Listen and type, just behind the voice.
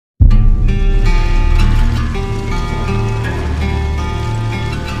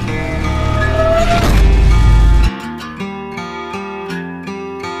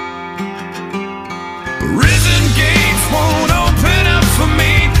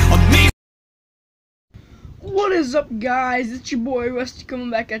What is up, guys? It's your boy Rusty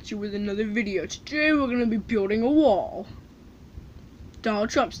coming back at you with another video. Today we're gonna be building a wall, Donald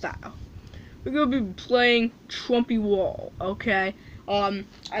Trump style. We're gonna be playing Trumpy wall. Okay. I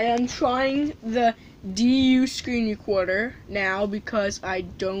am trying the DU screen recorder now because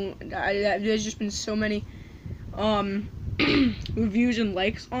there's just been so many reviews and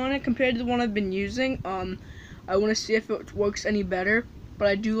likes on it compared to the one I've been using. I want to see if it works any better, but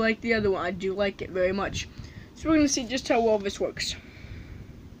I do like the other one. I do like it very much. So we're going to see just how well this works.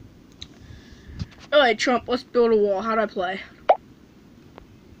 Alright, Trump, let's build a wall. How do I play?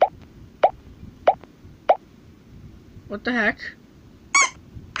 What the heck?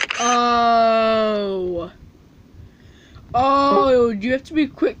 Oh, do you have to be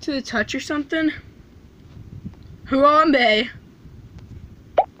quick to the touch or something? Harambe!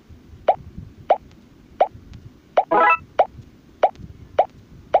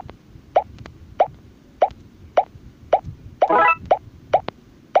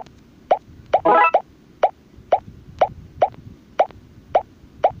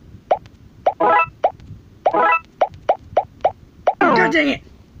 God dang it!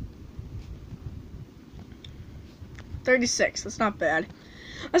 36, that's not bad.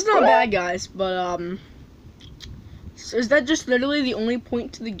 That's not bad, guys, but, so is that just literally the only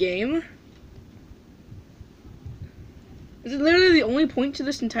point to the game? Is it literally the only point to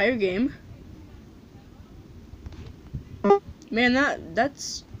this entire game? Man,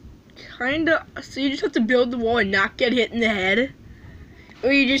 that's kinda, so you just have to build the wall and not get hit in the head?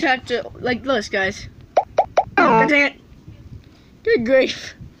 Or you just have to, like this, guys. God dang it! Good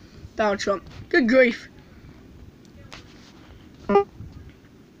grief. Donald Trump. Good grief. I'm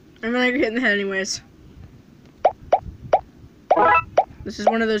gonna get hit in the head anyways. This is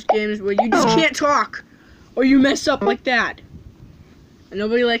one of those games where you just can't talk or you mess up like that. And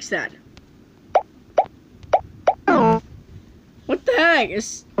nobody likes that. What the heck?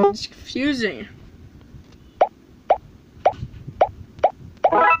 It's confusing.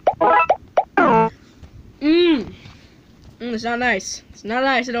 It's not nice. It's not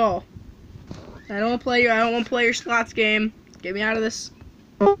nice at all. I don't want to play your slots game. Get me out of this.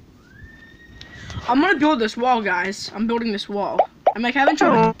 I'm gonna build this wall, guys. I'm building this wall. I'm like having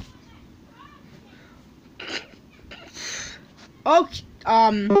trouble. Oh,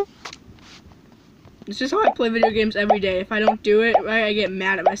 this is how I play video games every day. If I don't do it right, I get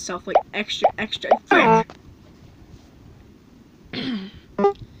mad at myself, like extra. Frick!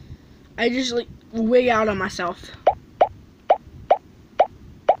 I just like wig out on myself.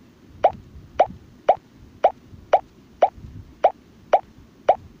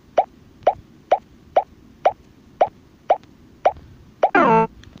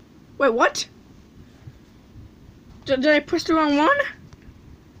 Wait, what? Did I press the wrong one?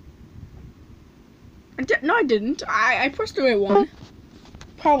 No, I didn't. I pressed the right one.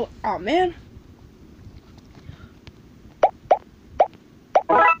 Probably. Oh, man.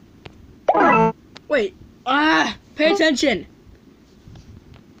 Wait. Pay attention.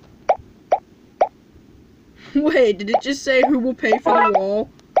 Wait, did it just say who will pay for the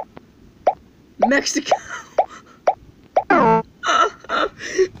wall? Mexico.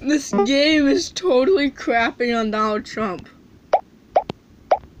 This game is totally crapping on Donald Trump.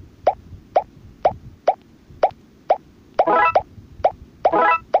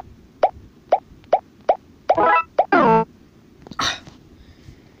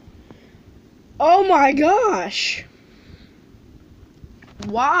 Oh my gosh!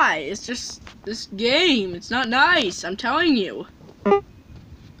 Why? It's just this game. It's not nice. I'm telling you.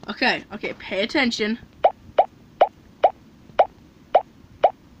 Okay, pay attention.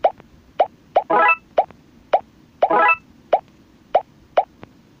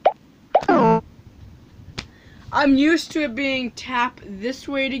 I'm used to it being tap this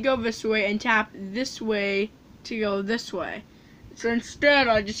way to go this way and tap this way to go this way. So instead,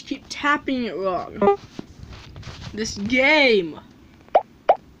 I just keep tapping it wrong. This game.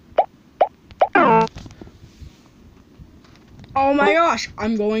 Oh my gosh,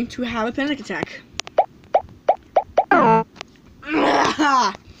 I'm going to have a panic attack. Can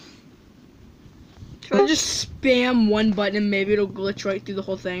I just spam one button and maybe it'll glitch right through the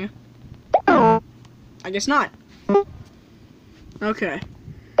whole thing? I guess not. Okay.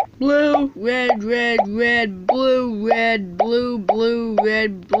 Blue, red, red, red, blue, red, blue, blue,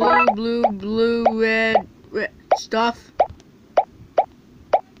 red, blue, blue, blue, red, red. Stuff.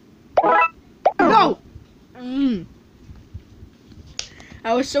 No!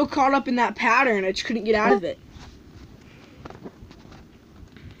 I was so caught up in that pattern, I just couldn't get out of it.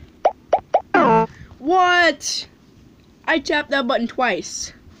 What? I tapped that button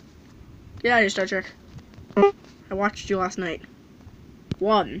twice. Get out of here, Star Trek. I watched you last night.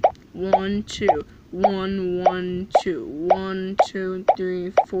 1, 1, 2, 1, 1, 2, 1, 2,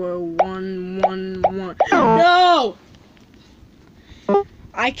 3, 4, 1, 1, 1. No!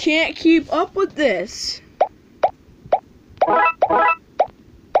 I can't keep up with this.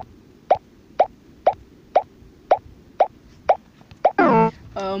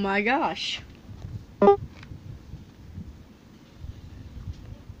 Oh my gosh.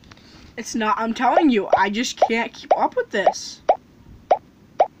 It's not, I'm telling you, I just can't keep up with this.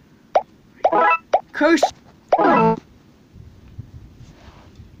 Curse.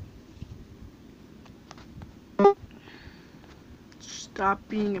 Stop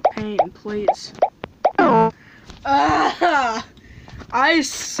being a pain, please. Ah, I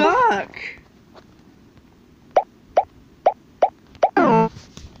suck.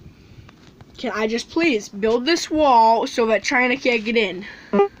 Can I just please build this wall so that China can't get in?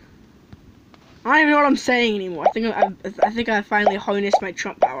 I don't even know what I'm saying anymore. I think I finally harnessed my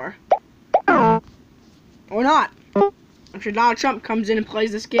Trump power. Or not. I'm sure Donald Trump comes in and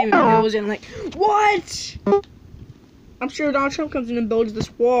plays this game and builds it and like, what? I'm sure Donald Trump comes in and builds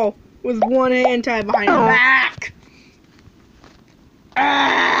this wall with one hand tied behind his back.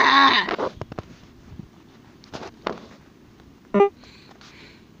 Ah!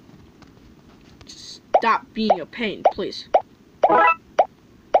 Stop being a pain, please.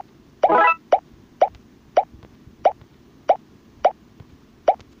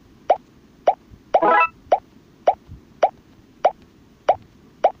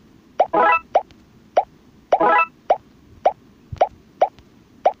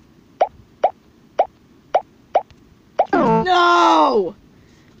 No!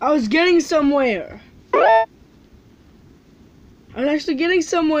 I was getting somewhere. I was actually getting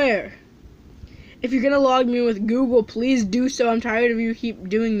somewhere. If you're gonna log me with Google, please do so. I'm tired of you keep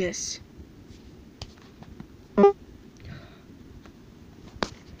doing this.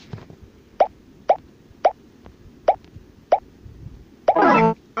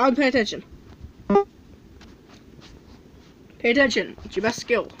 I'll pay attention. Pay attention. It's your best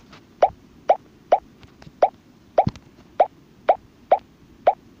skill.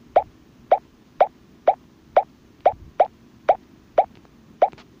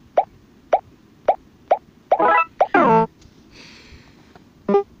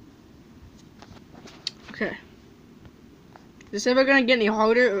 Okay. Is this ever gonna get any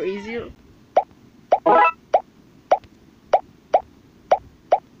harder or easier?